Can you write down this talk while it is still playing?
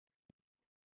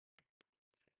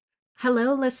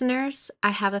Hello, listeners. I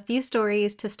have a few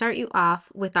stories to start you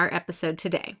off with our episode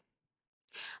today.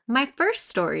 My first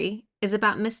story is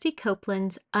about Misty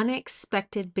Copeland's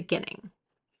unexpected beginning.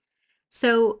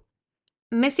 So,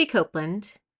 Misty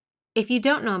Copeland, if you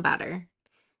don't know about her,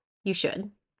 you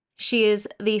should. She is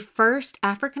the first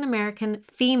African American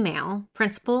female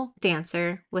principal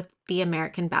dancer with the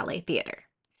American Ballet Theater.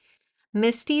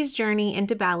 Misty's journey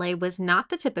into ballet was not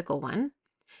the typical one.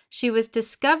 She was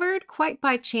discovered quite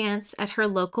by chance at her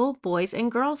local Boys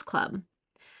and Girls Club.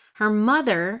 Her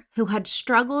mother, who had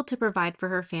struggled to provide for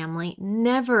her family,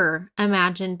 never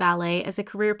imagined ballet as a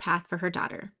career path for her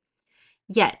daughter.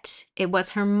 Yet, it was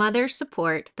her mother's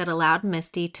support that allowed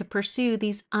Misty to pursue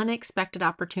these unexpected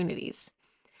opportunities.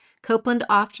 Copeland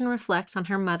often reflects on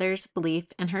her mother's belief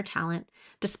in her talent,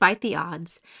 despite the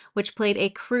odds, which played a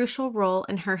crucial role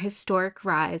in her historic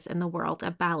rise in the world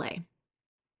of ballet.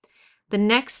 The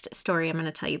next story I'm going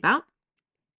to tell you about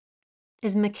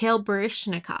is Mikhail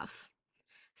Baryshnikov.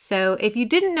 So if you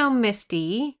didn't know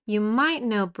Misty, you might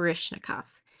know Baryshnikov.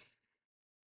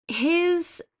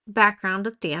 His background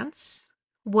with dance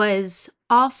was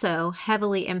also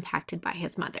heavily impacted by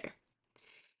his mother.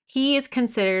 He is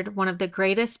considered one of the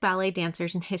greatest ballet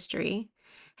dancers in history.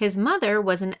 His mother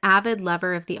was an avid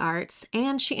lover of the arts,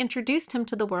 and she introduced him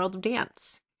to the world of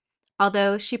dance.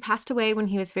 Although she passed away when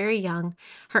he was very young,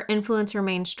 her influence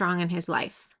remained strong in his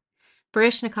life.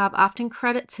 Baryshnikov often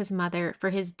credits his mother for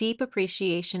his deep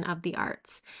appreciation of the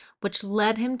arts, which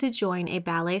led him to join a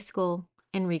ballet school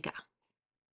in Riga.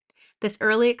 This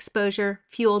early exposure,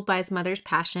 fueled by his mother's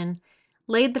passion,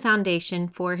 laid the foundation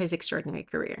for his extraordinary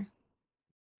career.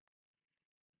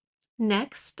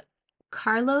 Next,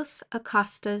 Carlos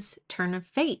Acosta's Turn of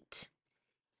Fate.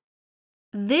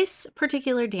 This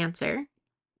particular dancer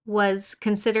was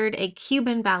considered a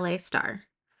Cuban ballet star.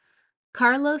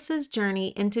 Carlos's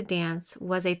journey into dance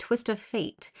was a twist of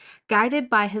fate, guided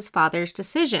by his father's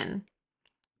decision.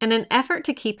 In an effort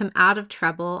to keep him out of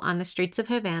trouble on the streets of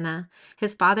Havana,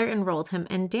 his father enrolled him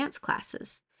in dance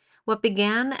classes. What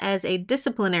began as a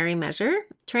disciplinary measure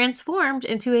transformed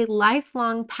into a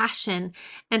lifelong passion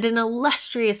and an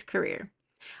illustrious career.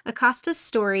 Acosta's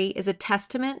story is a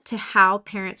testament to how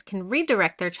parents can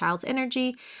redirect their child's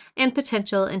energy and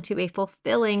potential into a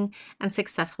fulfilling and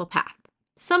successful path,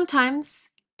 sometimes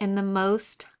in the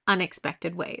most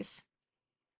unexpected ways.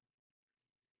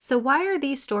 So, why are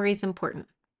these stories important?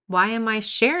 Why am I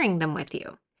sharing them with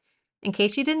you? In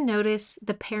case you didn't notice,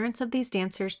 the parents of these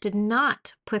dancers did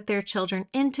not put their children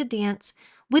into dance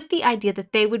with the idea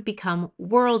that they would become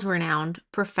world-renowned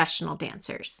professional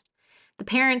dancers. The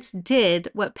parents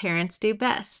did what parents do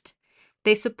best.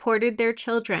 They supported their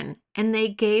children, and they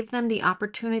gave them the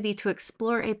opportunity to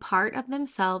explore a part of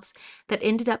themselves that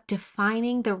ended up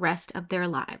defining the rest of their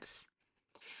lives.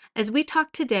 As we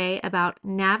talk today about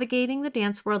navigating the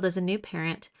dance world as a new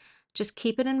parent, just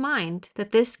keep it in mind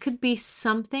that this could be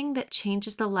something that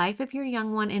changes the life of your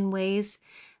young one in ways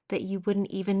that you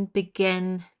wouldn't even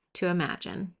begin to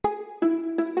imagine.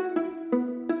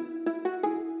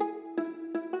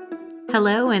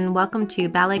 Hello, and welcome to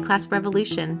Ballet Class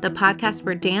Revolution, the podcast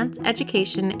where dance,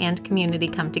 education, and community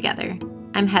come together.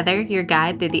 I'm Heather, your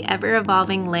guide through the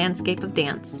ever-evolving landscape of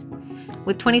dance.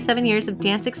 With 27 years of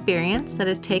dance experience that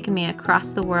has taken me across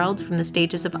the world from the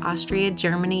stages of Austria,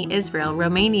 Germany, Israel,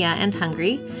 Romania, and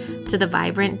Hungary to the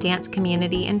vibrant dance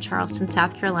community in Charleston,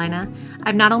 South Carolina,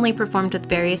 I've not only performed with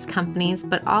various companies,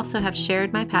 but also have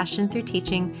shared my passion through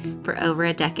teaching for over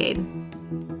a decade.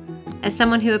 As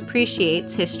someone who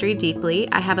appreciates history deeply,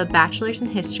 I have a bachelor's in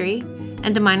history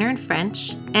and a minor in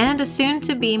French, and a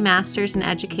soon-to-be master's in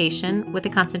education with a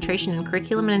concentration in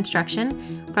curriculum and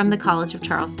instruction from the College of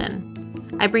Charleston.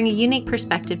 I bring a unique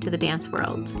perspective to the dance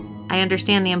world. I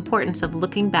understand the importance of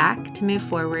looking back to move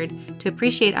forward, to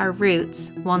appreciate our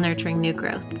roots while nurturing new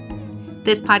growth.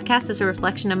 This podcast is a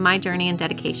reflection of my journey and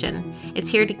dedication. It's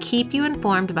here to keep you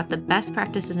informed about the best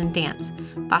practices in dance,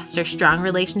 foster strong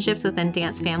relationships within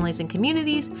dance families and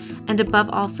communities, and above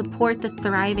all, support the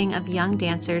thriving of young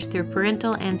dancers through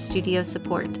parental and studio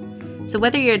support. So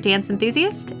whether you're a dance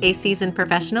enthusiast, a seasoned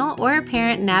professional, or a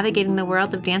parent navigating the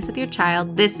world of dance with your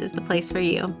child, this is the place for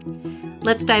you.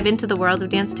 Let's dive into the world of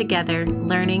dance together,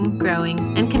 learning,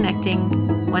 growing, and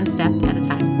connecting one step at a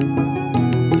time.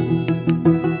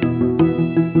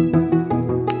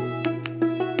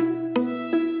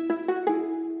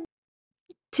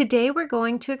 Today, we're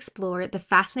going to explore the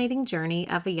fascinating journey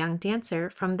of a young dancer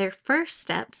from their first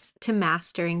steps to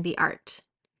mastering the art.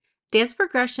 Dance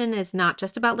progression is not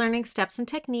just about learning steps and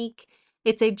technique,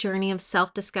 it's a journey of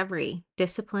self-discovery,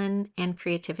 discipline, and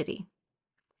creativity.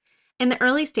 In the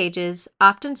early stages,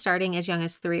 often starting as young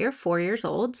as 3 or 4 years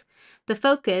old, the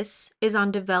focus is on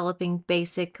developing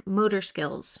basic motor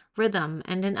skills, rhythm,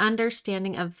 and an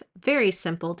understanding of very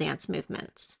simple dance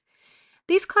movements.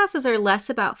 These classes are less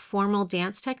about formal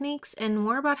dance techniques and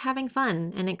more about having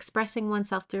fun and expressing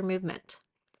oneself through movement.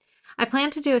 I plan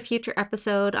to do a future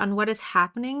episode on what is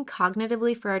happening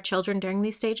cognitively for our children during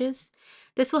these stages.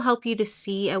 This will help you to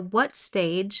see at what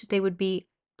stage they would be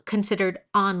considered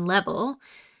on level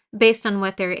based on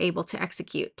what they're able to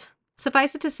execute.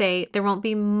 Suffice it to say, there won't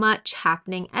be much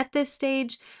happening at this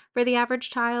stage for the average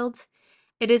child.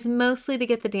 It is mostly to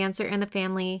get the dancer and the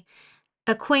family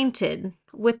acquainted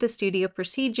with the studio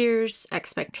procedures,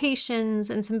 expectations,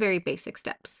 and some very basic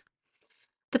steps.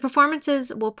 The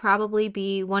performances will probably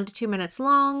be 1 to 2 minutes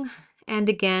long, and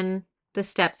again, the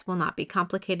steps will not be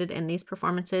complicated in these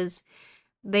performances.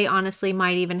 They honestly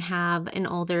might even have an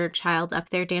older child up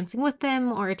there dancing with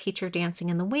them or a teacher dancing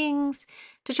in the wings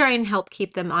to try and help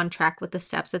keep them on track with the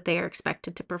steps that they are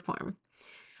expected to perform.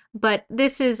 But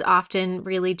this is often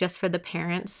really just for the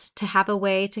parents to have a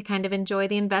way to kind of enjoy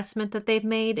the investment that they've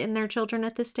made in their children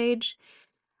at this stage.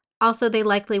 Also, they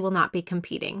likely will not be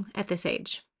competing at this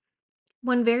age.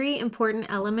 One very important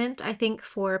element, I think,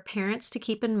 for parents to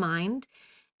keep in mind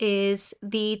is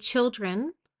the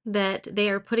children that they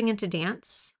are putting into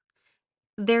dance.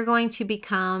 They're going to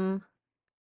become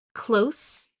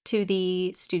close to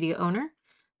the studio owner.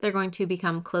 They're going to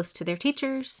become close to their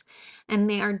teachers, and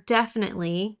they are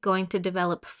definitely going to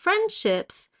develop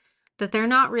friendships that they're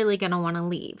not really going to want to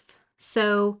leave.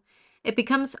 So it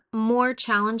becomes more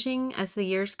challenging as the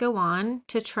years go on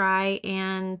to try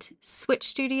and switch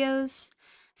studios.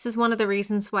 This is one of the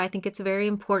reasons why I think it's very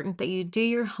important that you do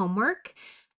your homework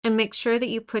and make sure that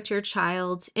you put your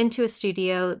child into a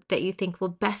studio that you think will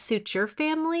best suit your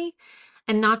family,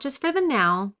 and not just for the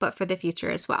now, but for the future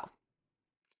as well.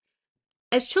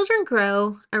 As children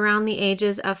grow around the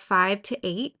ages of 5 to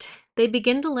 8, they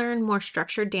begin to learn more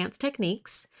structured dance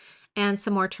techniques and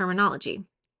some more terminology.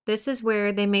 This is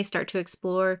where they may start to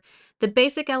explore the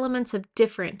basic elements of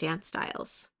different dance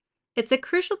styles. It's a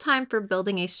crucial time for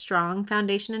building a strong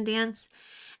foundation in dance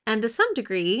and to some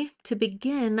degree to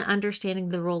begin understanding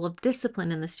the role of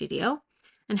discipline in the studio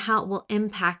and how it will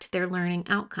impact their learning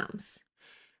outcomes.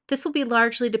 This will be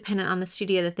largely dependent on the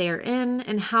studio that they are in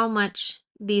and how much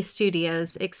these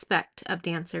studios expect of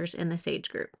dancers in this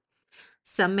age group.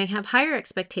 Some may have higher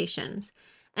expectations,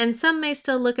 and some may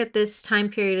still look at this time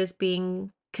period as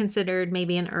being considered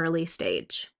maybe an early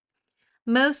stage.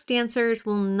 Most dancers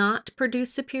will not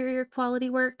produce superior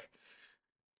quality work,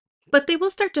 but they will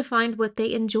start to find what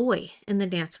they enjoy in the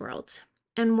dance world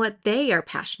and what they are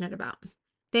passionate about.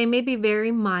 They may be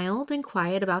very mild and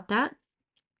quiet about that.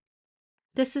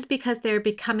 This is because they're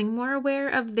becoming more aware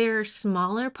of their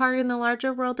smaller part in the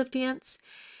larger world of dance.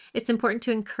 It's important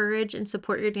to encourage and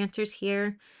support your dancers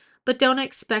here, but don't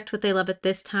expect what they love at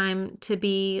this time to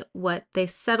be what they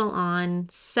settle on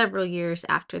several years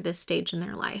after this stage in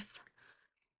their life.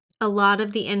 A lot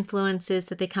of the influences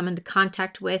that they come into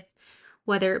contact with,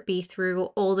 whether it be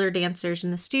through older dancers in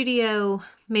the studio,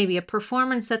 maybe a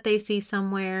performance that they see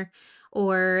somewhere,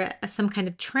 or some kind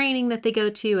of training that they go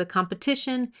to, a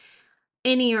competition,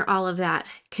 any or all of that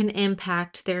can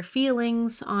impact their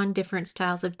feelings on different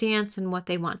styles of dance and what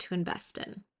they want to invest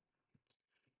in.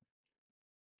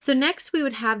 So next we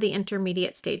would have the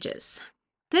intermediate stages.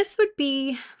 This would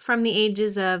be from the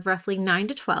ages of roughly 9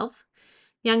 to 12.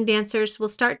 Young dancers will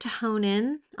start to hone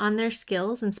in on their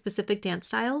skills and specific dance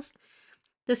styles.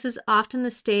 This is often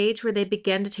the stage where they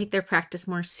begin to take their practice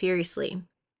more seriously.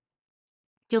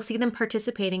 You'll see them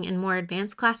participating in more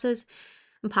advanced classes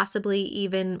and possibly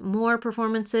even more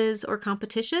performances or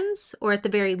competitions, or at the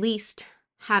very least,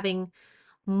 having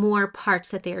more parts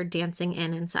that they are dancing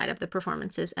in inside of the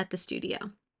performances at the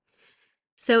studio.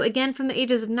 So again, from the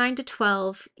ages of 9 to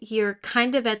 12, you're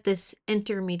kind of at this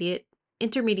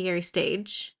intermediary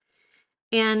stage.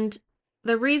 And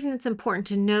the reason it's important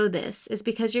to know this is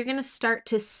because you're going to start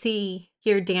to see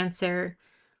your dancer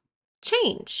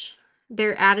change.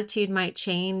 Their attitude might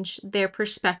change, their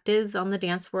perspectives on the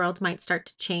dance world might start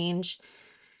to change,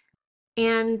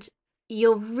 and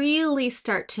you'll really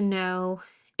start to know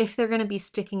if they're going to be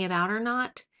sticking it out or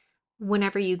not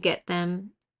whenever you get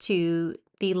them to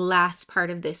the last part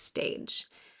of this stage.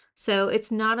 So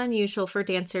it's not unusual for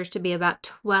dancers to be about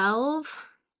 12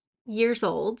 years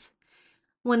old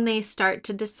when they start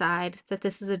to decide that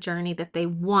this is a journey that they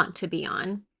want to be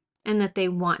on and that they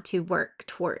want to work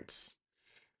towards.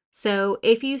 So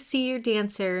if you see your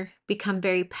dancer become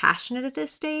very passionate at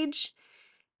this stage,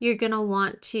 you're going to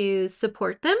want to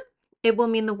support them it will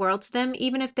mean the world to them,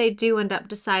 even if they do end up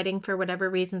deciding for whatever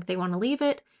reason that they want to leave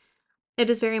it. It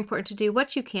is very important to do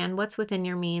what you can, what's within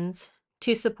your means,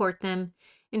 to support them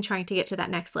in trying to get to that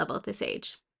next level at this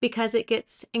age, because it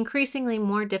gets increasingly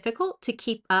more difficult to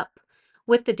keep up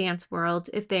with the dance world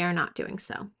if they are not doing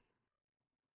so.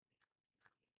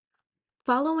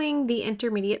 Following the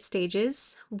intermediate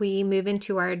stages, we move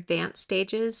into our advanced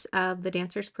stages of the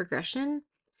dancer's progression.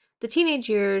 The teenage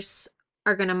years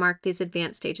are going to mark these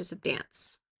advanced stages of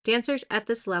dance. Dancers at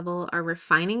this level are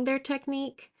refining their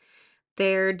technique.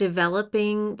 They're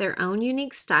developing their own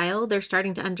unique style. They're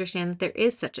starting to understand that there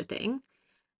is such a thing.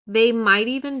 They might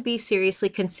even be seriously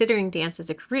considering dance as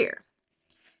a career.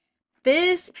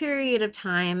 This period of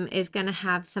time is going to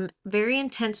have some very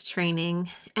intense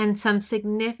training and some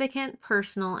significant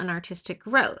personal and artistic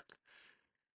growth.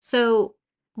 So,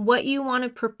 what you want to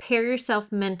prepare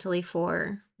yourself mentally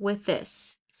for with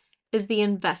this is the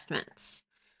investments.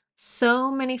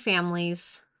 So many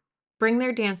families bring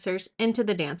their dancers into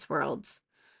the dance world,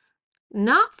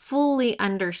 not fully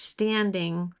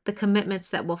understanding the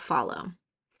commitments that will follow.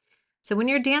 So, when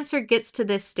your dancer gets to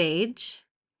this stage,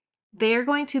 they're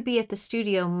going to be at the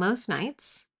studio most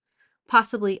nights,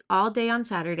 possibly all day on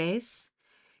Saturdays.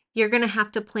 You're going to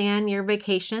have to plan your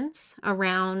vacations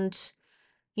around,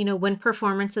 when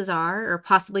performances are, or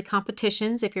possibly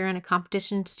competitions if you're in a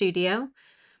competition studio.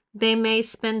 They may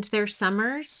spend their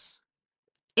summers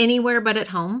anywhere but at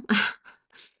home.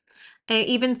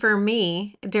 Even for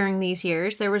me, during these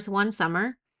years, there was one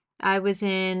summer I was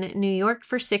in New York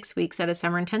for 6 weeks at a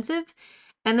summer intensive,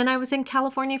 and then I was in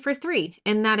California for 3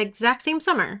 in that exact same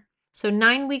summer. So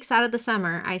 9 weeks out of the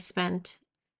summer, I spent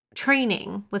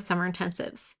training with summer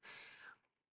intensives.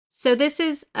 So this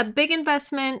is a big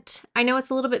investment. I know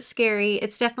it's a little bit scary.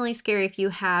 It's definitely scary if you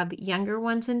have younger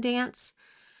ones in dance,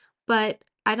 but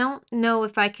I don't know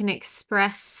if I can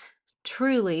express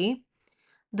truly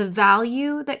the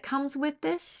value that comes with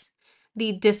this,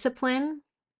 the discipline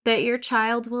that your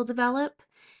child will develop,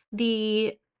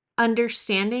 the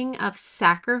understanding of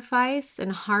sacrifice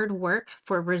and hard work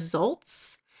for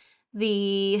results,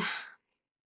 the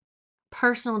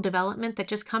personal development that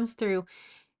just comes through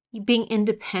being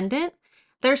independent.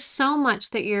 There's so much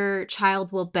that your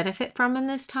child will benefit from in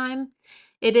this time.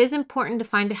 It is important to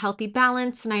find a healthy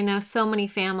balance, and I know so many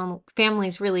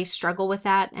families really struggle with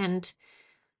that and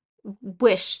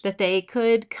wish that they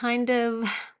could kind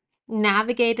of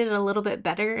navigate it a little bit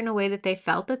better in a way that they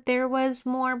felt that there was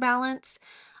more balance.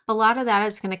 A lot of that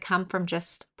is going to come from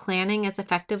just planning as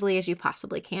effectively as you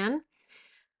possibly can,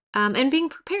 and being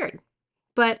prepared.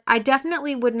 But I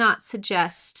definitely would not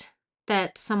suggest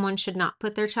that someone should not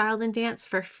put their child in dance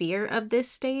for fear of this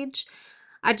stage.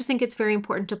 I just think it's very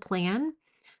important to plan,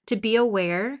 to be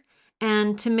aware,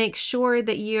 and to make sure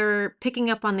that you're picking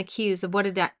up on the cues of what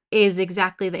it is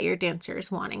exactly that your dancer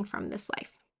is wanting from this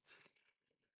life.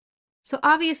 So,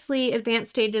 obviously, advanced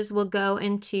stages will go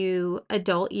into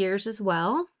adult years as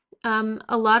well.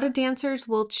 A lot of dancers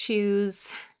will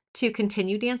choose to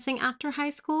continue dancing after high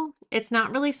school. It's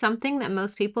not really something that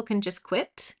most people can just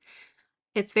quit.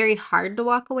 It's very hard to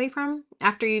walk away from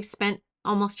after you've spent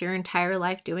almost your entire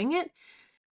life doing it.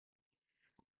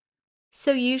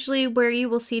 So, usually, where you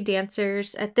will see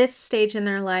dancers at this stage in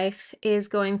their life is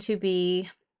going to be,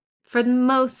 for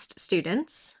most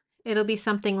students, it'll be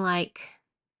something like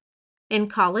in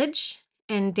college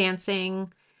and dancing,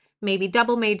 maybe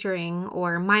double majoring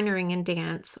or minoring in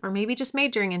dance, or maybe just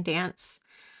majoring in dance.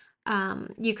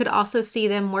 You could also see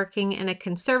them working in a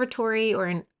conservatory or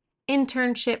an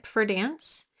internship for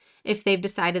dance if they've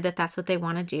decided that that's what they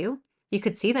want to do. You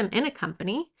could see them in a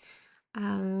company.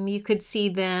 You could see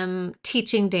them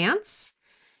teaching dance.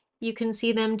 You can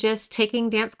see them just taking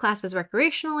dance classes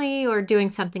recreationally or doing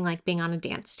something like being on a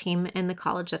dance team in the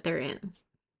college that they're in.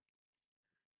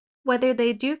 Whether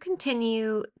they do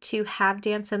continue to have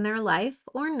dance in their life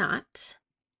or not,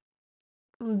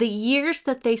 the years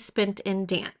that they spent in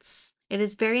dance, it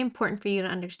is very important for you to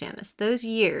understand this. Those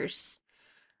years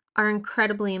are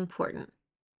incredibly important.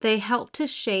 They help to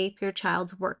shape your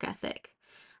child's work ethic.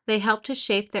 They help to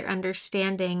shape their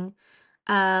understanding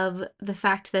of the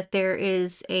fact that there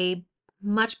is a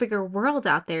much bigger world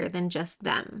out there than just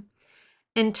them.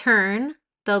 In turn,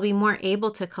 they'll be more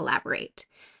able to collaborate.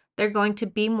 They're going to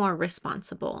be more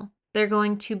responsible. They're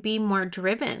going to be more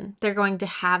driven. They're going to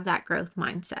have that growth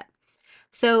mindset.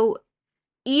 So,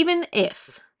 even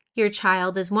if your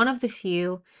child is one of the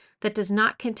few that does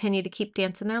not continue to keep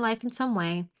dance in their life in some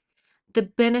way, the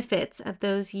benefits of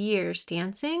those years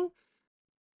dancing,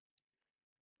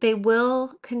 they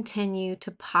will continue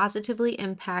to positively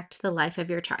impact the life of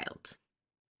your child.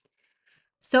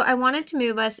 So I wanted to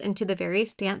move us into the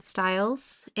various dance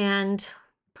styles and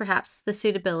perhaps the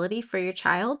suitability for your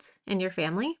child and your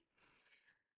family.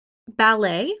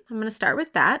 Ballet, I'm going to start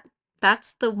with that.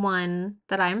 That's the one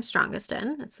that I am strongest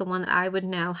in. It's the one that I would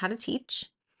know how to teach.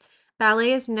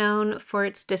 Ballet is known for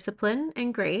its discipline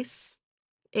and grace.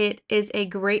 It is a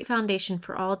great foundation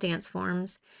for all dance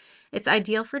forms. It's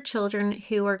ideal for children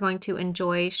who are going to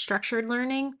enjoy structured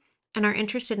learning and are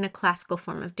interested in a classical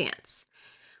form of dance.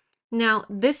 Now,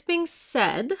 this being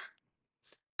said,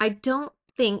 I don't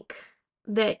think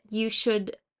that you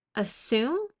should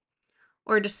assume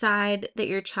or decide that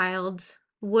your child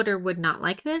would or would not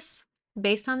like this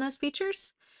based on those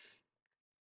features.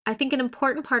 I think an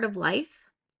important part of life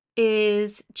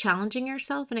is challenging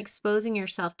yourself and exposing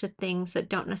yourself to things that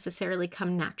don't necessarily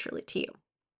come naturally to you.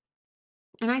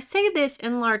 And I say this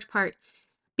in large part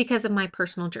because of my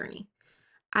personal journey.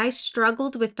 I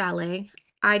struggled with ballet.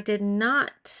 I did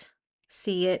not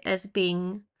see it as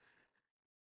being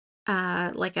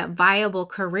like a viable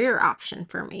career option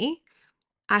for me.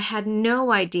 I had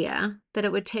no idea that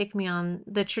it would take me on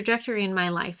the trajectory in my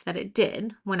life that it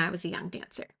did when I was a young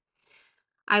dancer.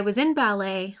 I was in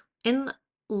ballet in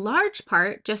large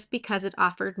part just because it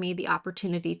offered me the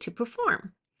opportunity to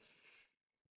perform.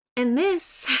 And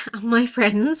this, my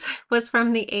friends, was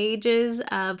from the ages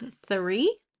of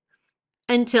 3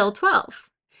 until 12.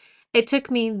 It took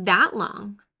me that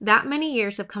long, that many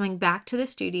years of coming back to the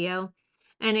studio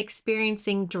and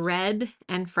experiencing dread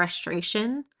and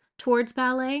frustration towards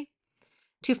ballet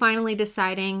to finally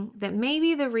deciding that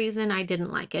maybe the reason I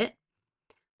didn't like it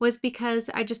was because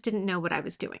I just didn't know what I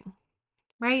was doing,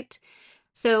 right?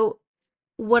 So,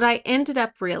 what I ended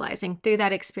up realizing through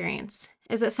that experience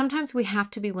is that sometimes we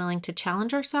have to be willing to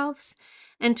challenge ourselves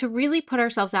and to really put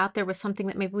ourselves out there with something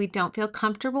that maybe we don't feel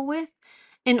comfortable with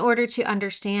in order to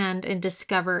understand and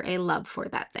discover a love for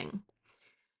that thing.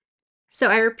 So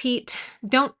I repeat,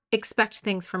 don't expect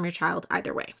things from your child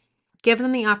either way. Give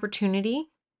them the opportunity,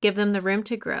 give them the room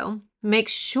to grow, make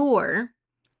sure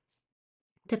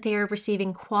that they are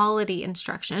receiving quality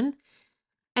instruction,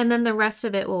 and then the rest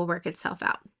of it will work itself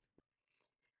out.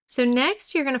 So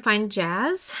next, you're going to find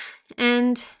jazz.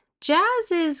 And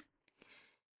jazz is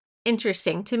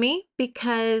interesting to me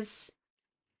because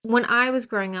when I was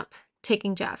growing up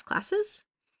taking jazz classes,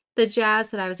 the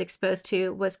jazz that I was exposed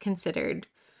to was considered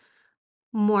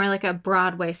more like a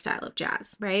Broadway style of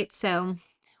jazz, right? So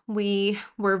we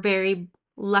were very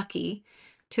lucky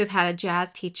to have had a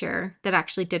jazz teacher that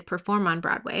actually did perform on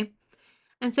Broadway.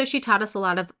 And so she taught us a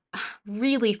lot of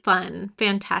really fun,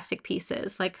 fantastic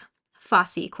pieces like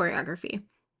Fosse choreography.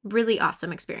 Really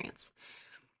awesome experience.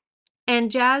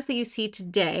 And jazz that you see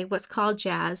today, what's called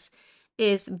jazz,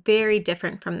 is very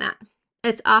different from that.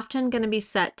 It's often going to be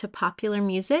set to popular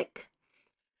music,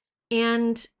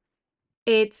 and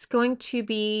it's going to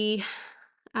be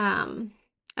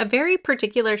a very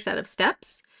particular set of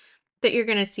steps that you're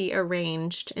going to see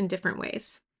arranged in different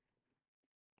ways.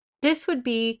 This would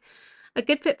be a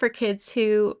good fit for kids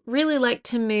who really like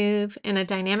to move in a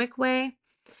dynamic way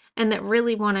and that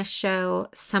really want to show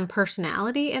some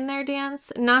personality in their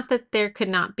dance. Not that there could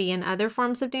not be in other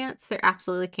forms of dance, there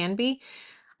absolutely can be.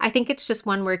 I think it's just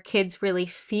one where kids really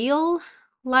feel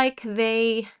like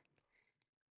they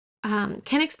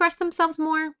can express themselves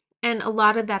more. And a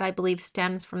lot of that, I believe,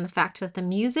 stems from the fact that the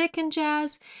music in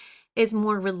jazz is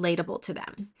more relatable to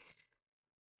them.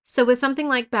 So, with something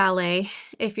like ballet,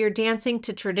 if you're dancing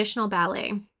to traditional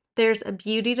ballet, there's a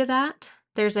beauty to that.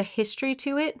 There's a history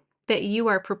to it that you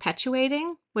are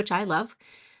perpetuating, which I love.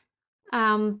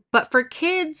 But for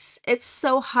kids, it's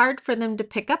so hard for them to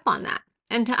pick up on that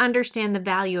and to understand the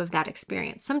value of that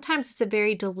experience. Sometimes it's a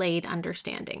very delayed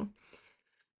understanding.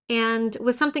 And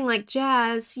with something like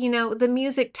jazz, the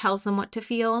music tells them what to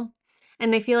feel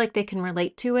and they feel like they can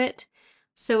relate to it.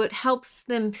 So it helps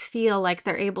them feel like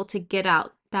they're able to get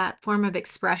out that form of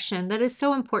expression that is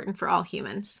so important for all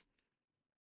humans.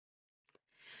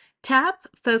 Tap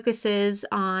focuses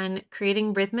on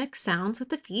creating rhythmic sounds with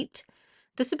the feet.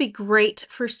 This would be great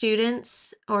for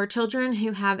students or children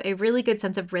who have a really good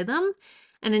sense of rhythm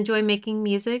and enjoy making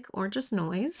music or just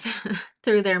noise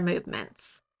through their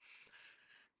movements.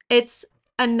 It's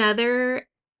another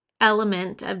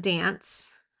element of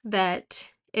dance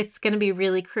that it's going to be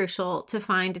really crucial to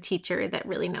find a teacher that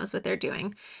really knows what they're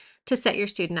doing to set your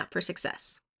student up for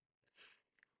success.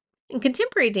 In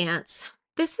contemporary dance,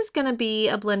 this is going to be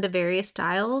a blend of various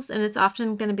styles, and it's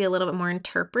often going to be a little bit more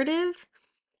interpretive.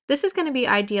 This is going to be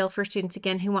ideal for students,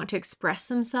 again, who want to express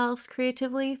themselves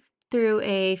creatively through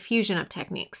a fusion of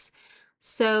techniques.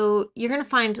 So you're going to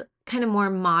find kind of more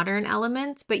modern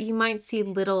elements, but you might see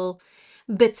little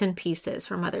bits and pieces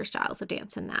from other styles of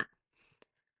dance in that.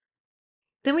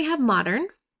 Then we have modern,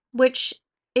 which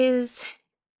is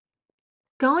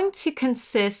going to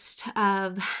consist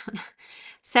of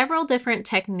several different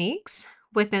techniques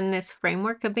within this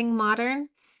framework of being modern.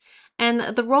 And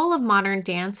the role of modern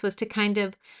dance was to kind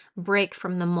of break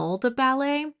from the mold of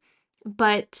ballet,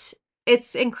 but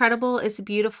it's incredible, it's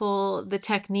beautiful. The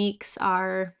techniques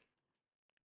are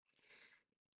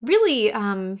really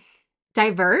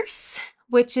diverse,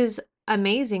 which is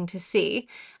amazing to see.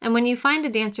 And when you find a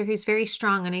dancer who's very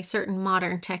strong in a certain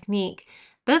modern technique,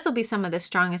 those will be some of the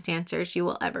strongest dancers you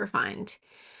will ever find.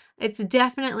 It's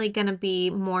definitely going to be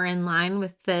more in line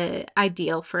with the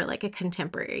ideal for like a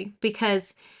contemporary,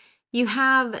 because you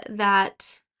have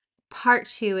that part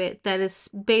to it that is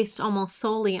based almost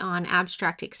solely on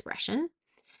abstract expression.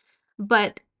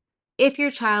 But if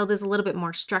your child is a little bit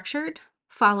more structured,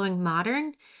 following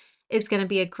modern is going to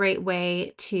be a great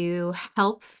way to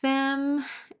help them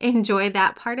enjoy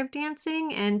that part of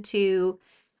dancing and to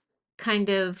kind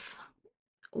of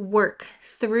work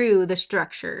through the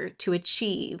structure to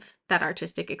achieve that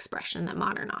artistic expression that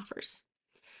modern offers.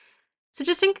 So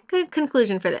just in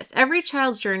conclusion for this, every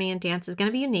child's journey in dance is going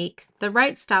to be unique. The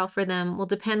right style for them will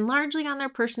depend largely on their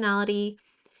personality,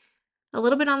 a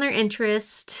little bit on their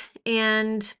interest,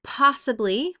 and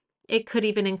possibly it could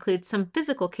even include some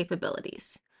physical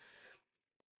capabilities.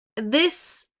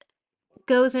 This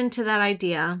goes into that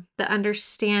idea, the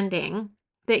understanding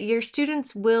that your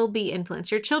students will be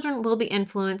influenced, your children will be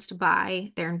influenced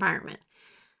by their environment.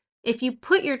 If you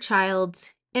put your child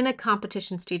in a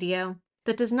competition studio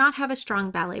that does not have a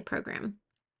strong ballet program,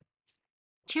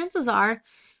 chances are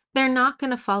they're not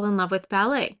going to fall in love with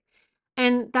ballet.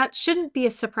 And that shouldn't be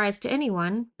a surprise to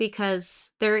anyone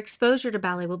because their exposure to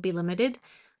ballet will be limited.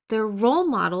 Their role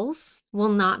models will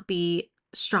not be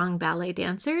strong ballet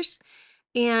dancers.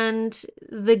 And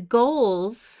the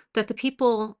goals that the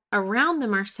people around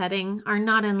them are setting are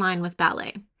not in line with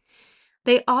ballet.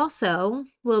 They also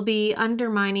will be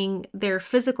undermining their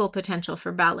physical potential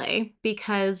for ballet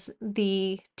because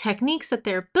the techniques that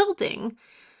they're building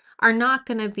are not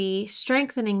going to be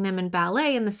strengthening them in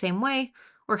ballet in the same way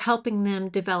or helping them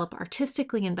develop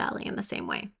artistically in ballet in the same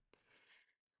way.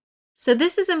 So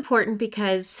this is important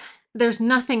because there's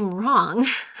nothing wrong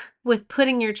with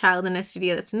putting your child in a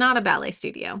studio that's not a ballet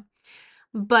studio.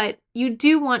 But you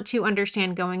do want to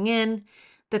understand going in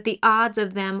that the odds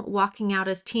of them walking out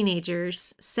as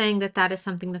teenagers saying that that is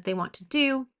something that they want to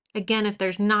do, again, if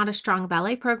there's not a strong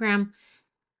ballet program,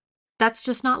 that's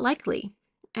just not likely.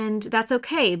 And that's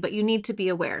okay, but you need to be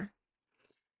aware.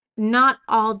 Not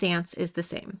all dance is the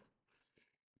same.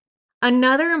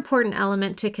 Another important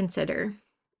element to consider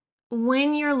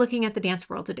when you're looking at the dance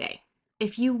world today,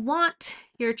 if you want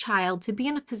your child to be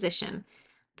in a position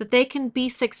that they can be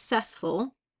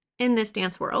successful in this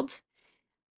dance world,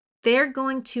 they're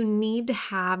going to need to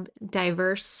have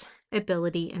diverse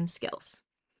ability and skills.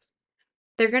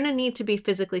 They're going to need to be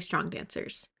physically strong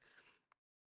dancers.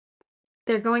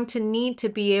 They're going to need to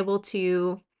be able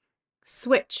to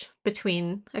switch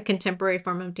between a contemporary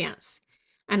form of dance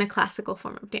and a classical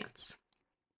form of dance.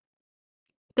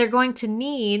 They're going to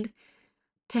need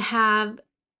to have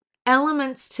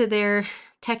elements to their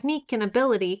technique and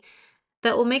ability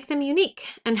that will make them unique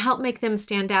and help make them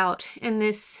stand out in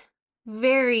this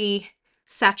very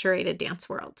saturated dance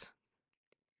world.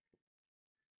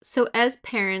 So, as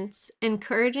parents,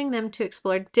 encouraging them to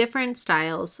explore different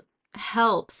styles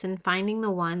helps in finding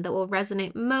the one that will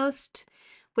resonate most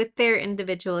with their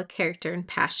individual character and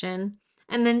passion,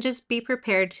 and then just be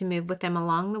prepared to move with them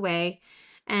along the way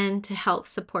and to help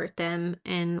support them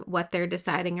in what they're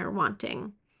deciding or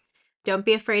wanting. Don't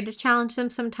be afraid to challenge them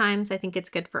sometimes. I think it's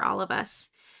good for all of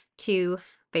us to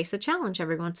face a challenge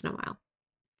every once in a while.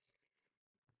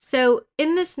 So,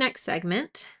 in this next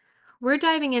segment, we're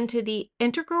diving into the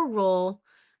integral role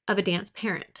of a dance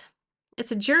parent.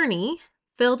 It's a journey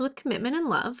filled with commitment and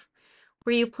love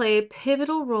where you play a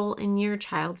pivotal role in your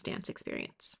child's dance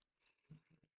experience.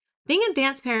 Being a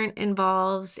dance parent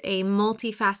involves a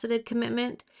multifaceted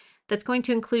commitment that's going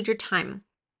to include your time.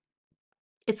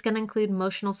 It's going to include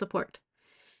emotional support.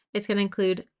 It's going to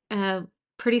include a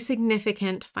pretty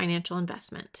significant financial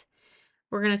investment.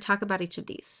 We're going to talk about each of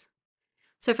these.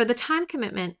 So for the time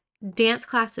commitment, dance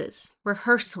classes,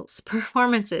 rehearsals,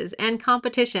 performances, and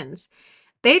competitions,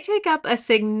 they take up a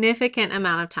significant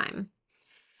amount of time.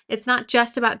 It's not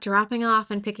just about dropping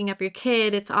off and picking up your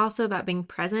kid. It's also about being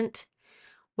present,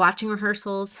 watching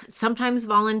rehearsals, sometimes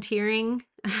volunteering.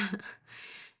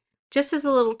 Just as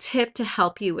a little tip to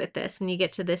help you with this when you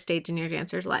get to this stage in your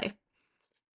dancer's life.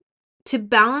 To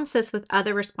balance this with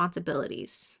other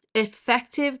responsibilities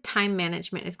Effective time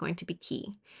management is going to be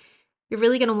key. You're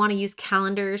really going to want to use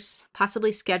calendars,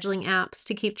 possibly scheduling apps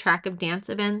to keep track of dance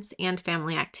events and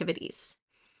family activities.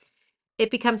 It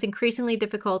becomes increasingly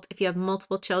difficult if you have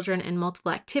multiple children and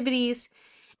multiple activities,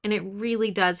 and it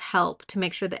really does help to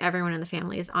make sure that everyone in the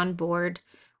family is on board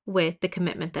with the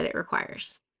commitment that it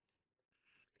requires.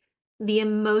 The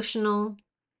emotional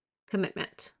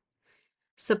commitment.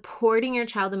 Supporting your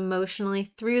child emotionally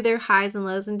through their highs and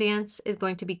lows in dance is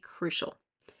going to be crucial.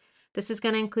 This is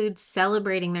going to include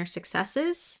celebrating their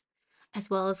successes as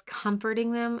well as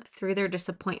comforting them through their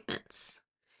disappointments.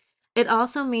 It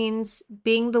also means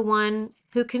being the one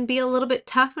who can be a little bit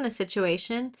tough in a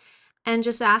situation and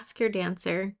just ask your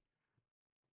dancer,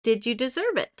 did you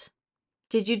deserve it?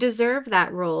 Did you deserve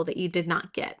that role that you did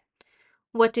not get?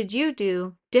 What did you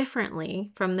do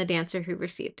differently from the dancer who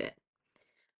received it?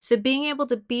 So being able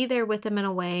to be there with them in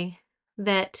a way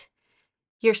that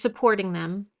you're supporting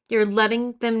them, you're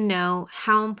letting them know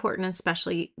how important and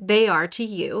special they are to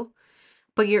you,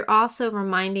 but you're also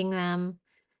reminding them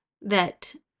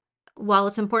that while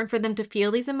it's important for them to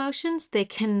feel these emotions, they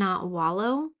cannot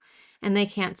wallow and they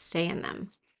can't stay in them.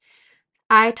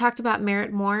 I talked about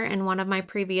Merritt Moore in one of my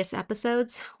previous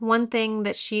episodes. One thing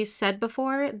that she's said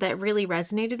before that really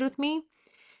resonated with me,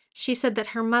 she said that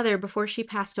her mother, before she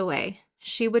passed away,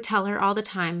 she would tell her all the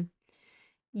time,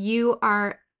 you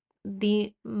are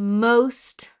the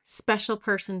most special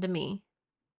person to me,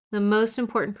 the most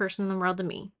important person in the world to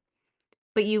me,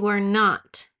 but you are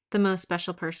not the most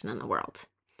special person in the world.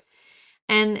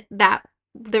 And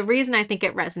the reason I think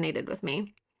it resonated with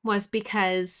me was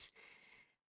because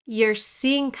you're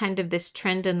seeing kind of this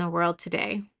trend in the world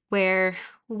today where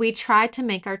we try to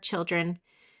make our children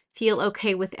feel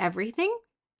okay with everything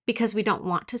because we don't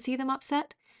want to see them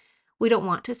upset. We don't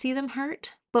want to see them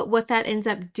hurt. But what that ends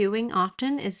up doing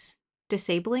often is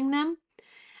disabling them,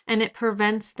 and it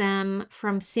prevents them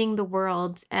from seeing the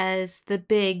world as the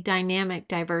big, dynamic,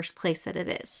 diverse place that it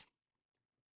is.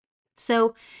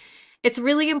 So it's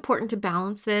really important to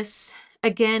balance this.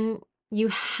 Again, you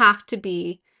have to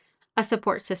be a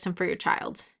support system for your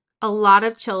child. A lot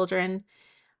of children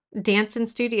dance in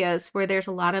studios where there's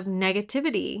a lot of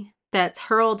negativity that's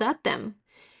hurled at them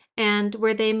and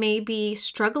where they may be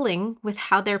struggling with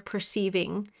how they're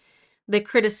perceiving the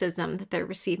criticism that they're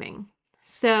receiving.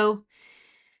 So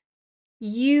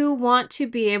you want to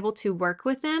be able to work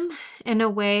with them in a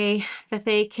way that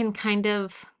they can kind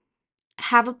of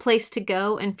have a place to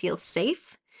go and feel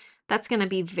safe. That's going to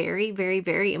be very, very,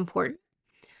 very important.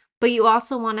 But you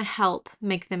also want to help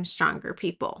make them stronger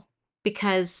people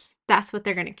because that's what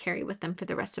they're going to carry with them for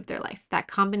the rest of their life. That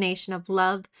combination of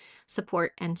love,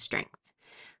 support, and strength.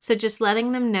 So just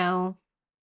letting them know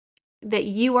that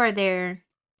you are there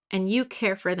and you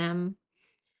care for them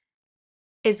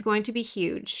is going to be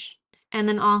huge. And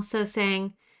then also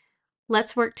saying,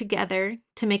 let's work together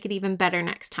to make it even better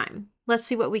next time. Let's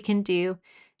see what we can do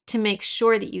to make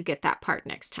sure that you get that part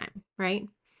next time, right?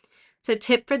 So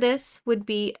tip for this would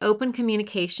be open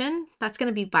communication. That's going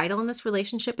to be vital in this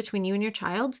relationship between you and your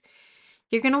child.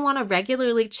 You're going to want to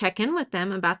regularly check in with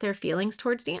them about their feelings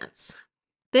towards dance.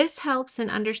 This helps in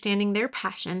understanding their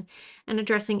passion and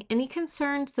addressing any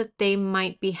concerns that they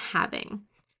might be having.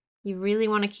 You really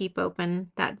want to keep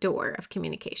open that door of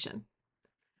communication.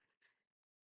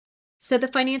 So the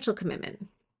financial commitment.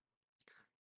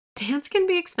 Dance can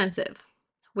be expensive,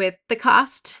 with the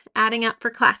cost adding up for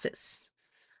classes,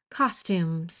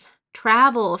 costumes,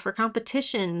 travel for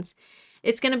competitions.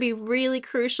 It's going to be really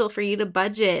crucial for you to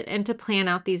budget and to plan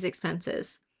out these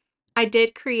expenses. I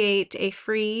did create a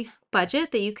free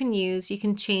budget that you can use. You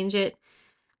can change it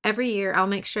every year. I'll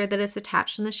make sure that it's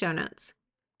attached in the show notes.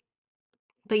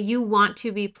 But you want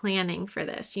to be planning for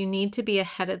this. You need to be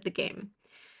ahead of the game.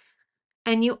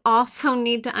 And you also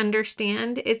need to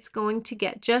understand it's going to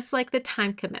get, just like the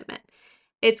time commitment,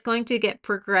 it's going to get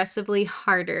progressively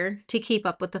harder to keep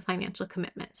up with the financial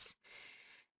commitments.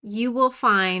 You will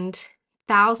find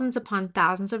thousands upon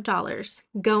thousands of dollars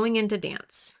going into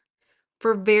dance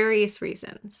for various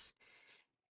reasons.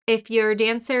 If your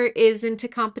dancer is into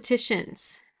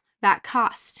competitions, that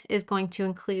cost is going to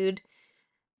include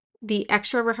the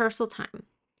extra rehearsal time,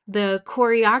 the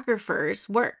choreographer's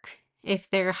work, if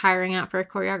they're hiring out for a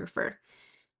choreographer.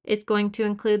 It's going to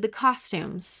include the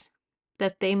costumes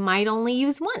that they might only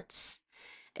use once.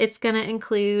 It's going to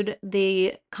include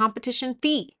the competition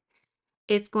fee.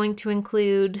 It's going to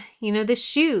include, the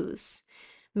shoes,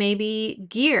 maybe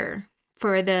gear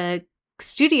for the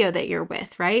studio that you're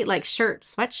with, right? Like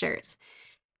shirts, sweatshirts.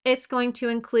 It's going to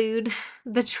include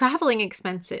the traveling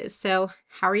expenses. So,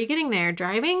 how are you getting there?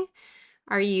 Driving?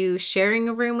 Are you sharing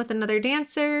a room with another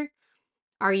dancer?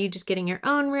 Are you just getting your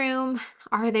own room?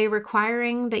 Are they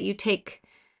requiring that you take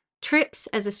trips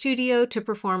as a studio to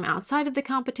perform outside of the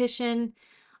competition?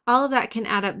 All of that can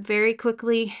add up very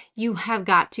quickly. You have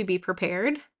got to be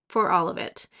prepared for all of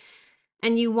it.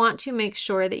 And you want to make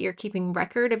sure that you're keeping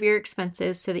record of your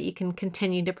expenses so that you can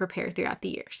continue to prepare throughout the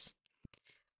years.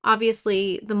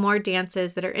 Obviously, the more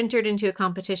dances that are entered into a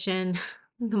competition,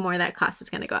 the more that cost is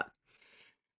going to go up.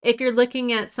 If you're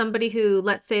looking at somebody who,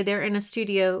 let's say they're in a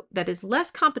studio that is less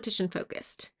competition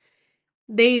focused,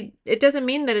 it doesn't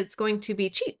mean that it's going to be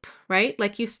cheap, right?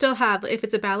 Like you still have, if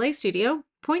it's a ballet studio,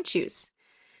 point shoes.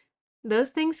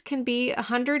 Those things can be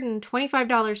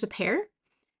 $125 a pair,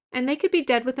 and they could be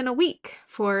dead within a week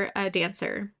for a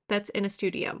dancer that's in a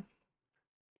studio.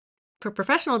 For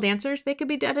professional dancers, they could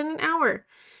be dead in an hour.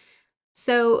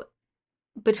 So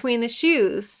between the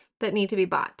shoes that need to be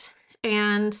bought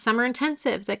and summer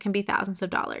intensives that can be thousands of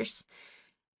dollars,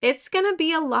 it's going to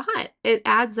be a lot. It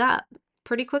adds up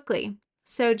pretty quickly.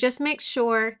 So just make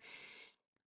sure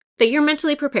that you're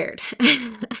mentally prepared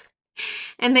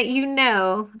and that you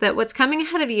know that what's coming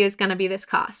ahead of you is going to be this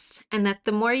cost, and that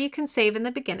the more you can save in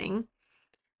the beginning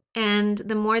and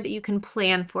the more that you can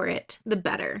plan for it, the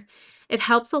better. It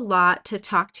helps a lot to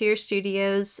talk to your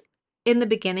studios in the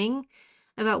beginning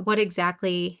about what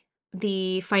exactly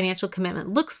the financial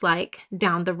commitment looks like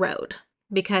down the road.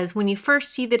 Because when you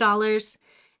first see the dollars,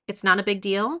 it's not a big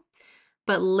deal.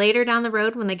 But later down the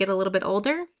road, when they get a little bit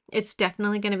older, it's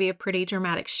definitely going to be a pretty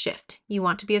dramatic shift. You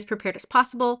want to be as prepared as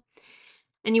possible.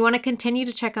 And you want to continue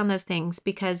to check on those things,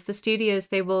 because the studios,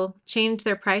 they will change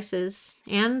their prices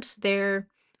and their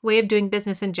way of doing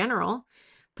business in general,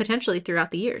 potentially throughout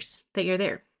the years that you're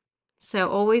there. So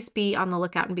always be on the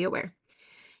lookout and be aware.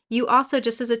 You also,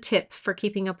 just as a tip for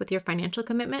keeping up with your financial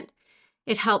commitment,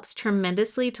 it helps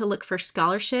tremendously to look for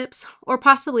scholarships or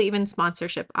possibly even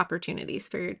sponsorship opportunities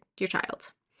for your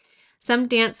child. Some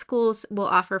dance schools will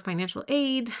offer financial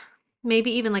aid, maybe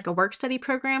even like a work study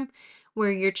program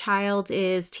where your child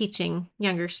is teaching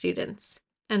younger students,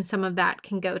 and some of that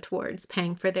can go towards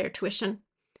paying for their tuition.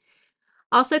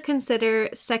 Also consider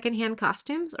secondhand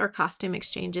costumes or costume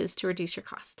exchanges to reduce your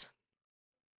cost.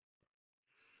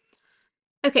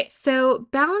 Okay, so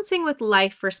balancing with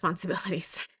life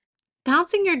responsibilities.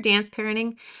 Balancing your dance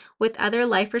parenting with other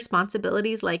life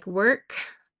responsibilities like work,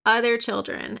 other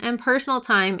children, and personal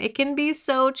time, it can be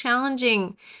so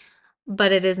challenging,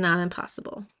 but it is not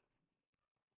impossible.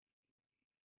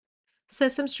 So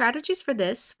some strategies for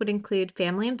this would include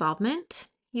family involvement.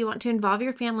 You want to involve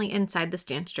your family inside this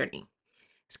dance journey.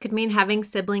 This could mean having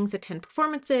siblings attend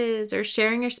performances or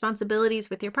sharing responsibilities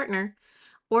with your partner,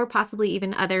 or possibly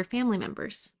even other family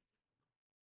members.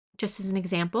 Just as an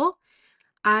example,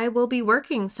 I will be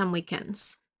working some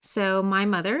weekends. So my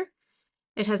mother,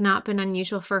 it has not been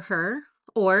unusual for her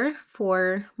or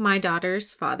for my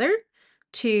daughter's father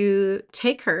to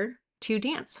take her to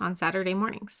dance on Saturday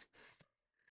mornings.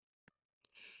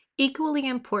 Equally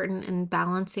important in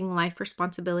balancing life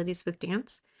responsibilities with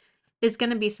dance is going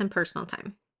to be some personal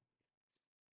time.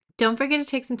 Don't forget to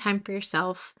take some time for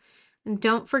yourself, and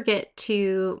don't forget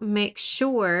to make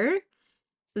sure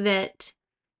that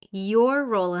your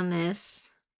role in this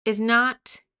is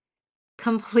not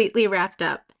completely wrapped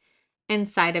up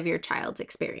inside of your child's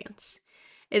experience.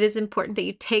 It is important that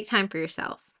you take time for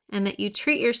yourself and that you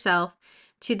treat yourself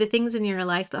to the things in your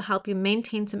life that help you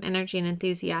maintain some energy and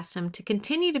enthusiasm to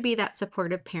continue to be that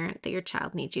supportive parent that your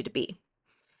child needs you to be.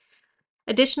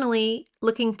 Additionally,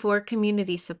 looking for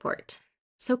community support.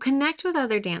 So connect with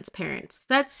other dance parents.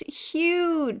 That's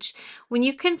huge. When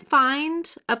you can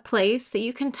find a place that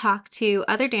you can talk to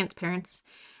other dance parents,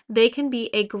 they can be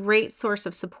a great source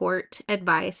of support,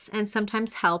 advice, and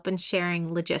sometimes help in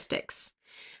sharing logistics.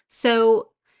 So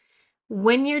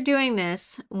when you're doing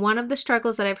this, one of the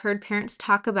struggles that I've heard parents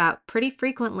talk about pretty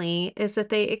frequently is that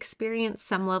they experience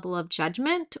some level of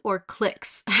judgment or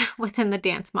cliques within the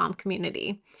dance mom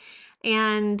community.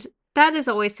 And that is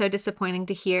always so disappointing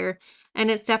to hear. And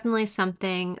it's definitely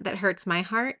something that hurts my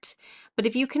heart. But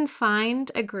if you can find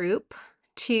a group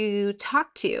to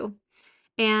talk to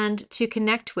and to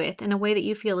connect with in a way that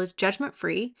you feel is judgment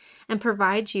free and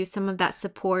provides you some of that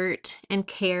support and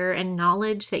care and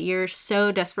knowledge that you're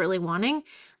so desperately wanting,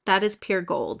 that is pure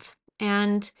gold.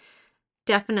 And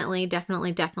definitely,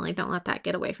 definitely, definitely don't let that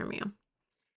get away from you.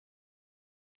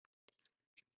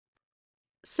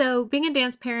 So, being a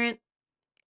dance parent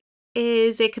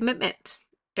is a commitment.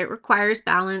 It requires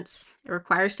balance, it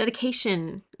requires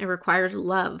dedication, it requires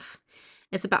love.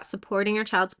 It's about supporting your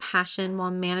child's passion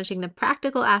while managing the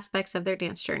practical aspects of their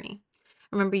dance journey.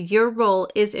 Remember, your role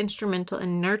is instrumental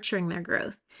in nurturing their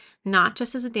growth, not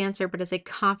just as a dancer, but as a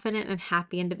confident and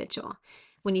happy individual.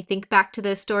 When you think back to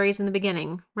those stories in the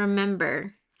beginning,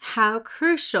 remember how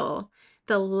crucial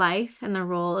the life and the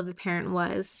role of the parent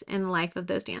was in the life of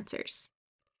those dancers.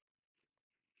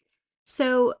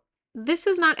 So, this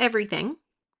was not everything.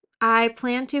 I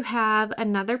plan to have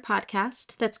another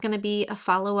podcast that's going to be a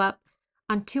follow up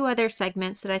on 2 other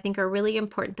segments that I think are really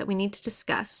important that we need to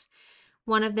discuss.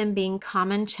 One of them being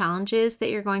common challenges that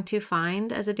you're going to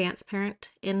find as a dance parent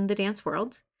in the dance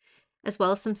world, as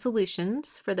well as some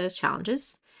solutions for those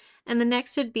challenges. And the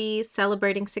next would be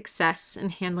celebrating success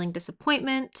and handling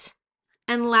disappointment.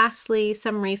 And lastly,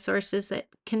 some resources that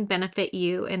can benefit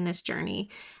you in this journey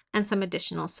and some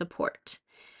additional support.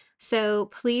 So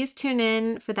please tune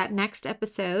in for that next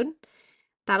episode.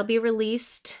 That'll be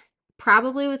released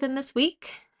probably within this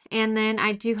week. And then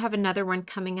I do have another one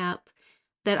coming up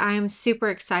that I am super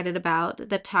excited about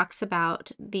that talks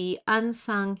about the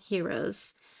unsung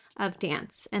heroes of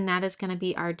dance, and that is going to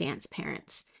be our dance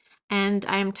parents. And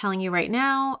I am telling you right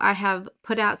now, I have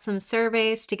put out some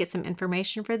surveys to get some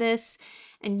information for this,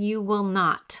 and you will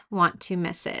not want to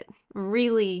miss it.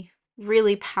 Really,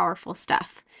 really powerful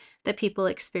stuff that people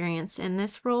experience in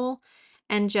this role,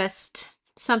 and just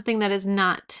something that is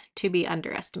not to be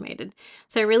underestimated.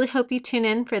 So I really hope you tune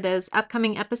in for those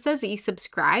upcoming episodes, that you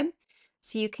subscribe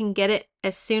so you can get it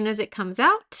as soon as it comes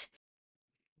out.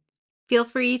 Feel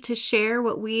free to share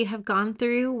what we have gone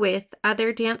through with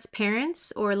other dance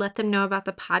parents or let them know about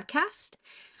the podcast.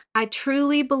 I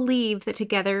truly believe that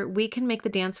together we can make the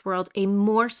dance world a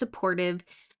more supportive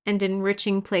and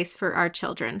enriching place for our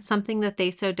children, something that they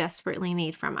so desperately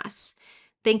need from us.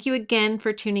 Thank you again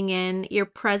for tuning in. Your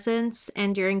presence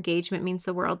and your engagement means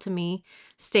the world to me.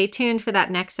 Stay tuned for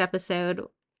that next episode,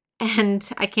 and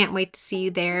I can't wait to see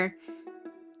you there.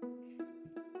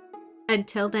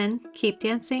 Until then, keep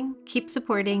dancing, keep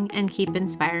supporting, and keep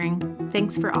inspiring.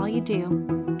 Thanks for all you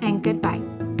do, and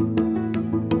goodbye.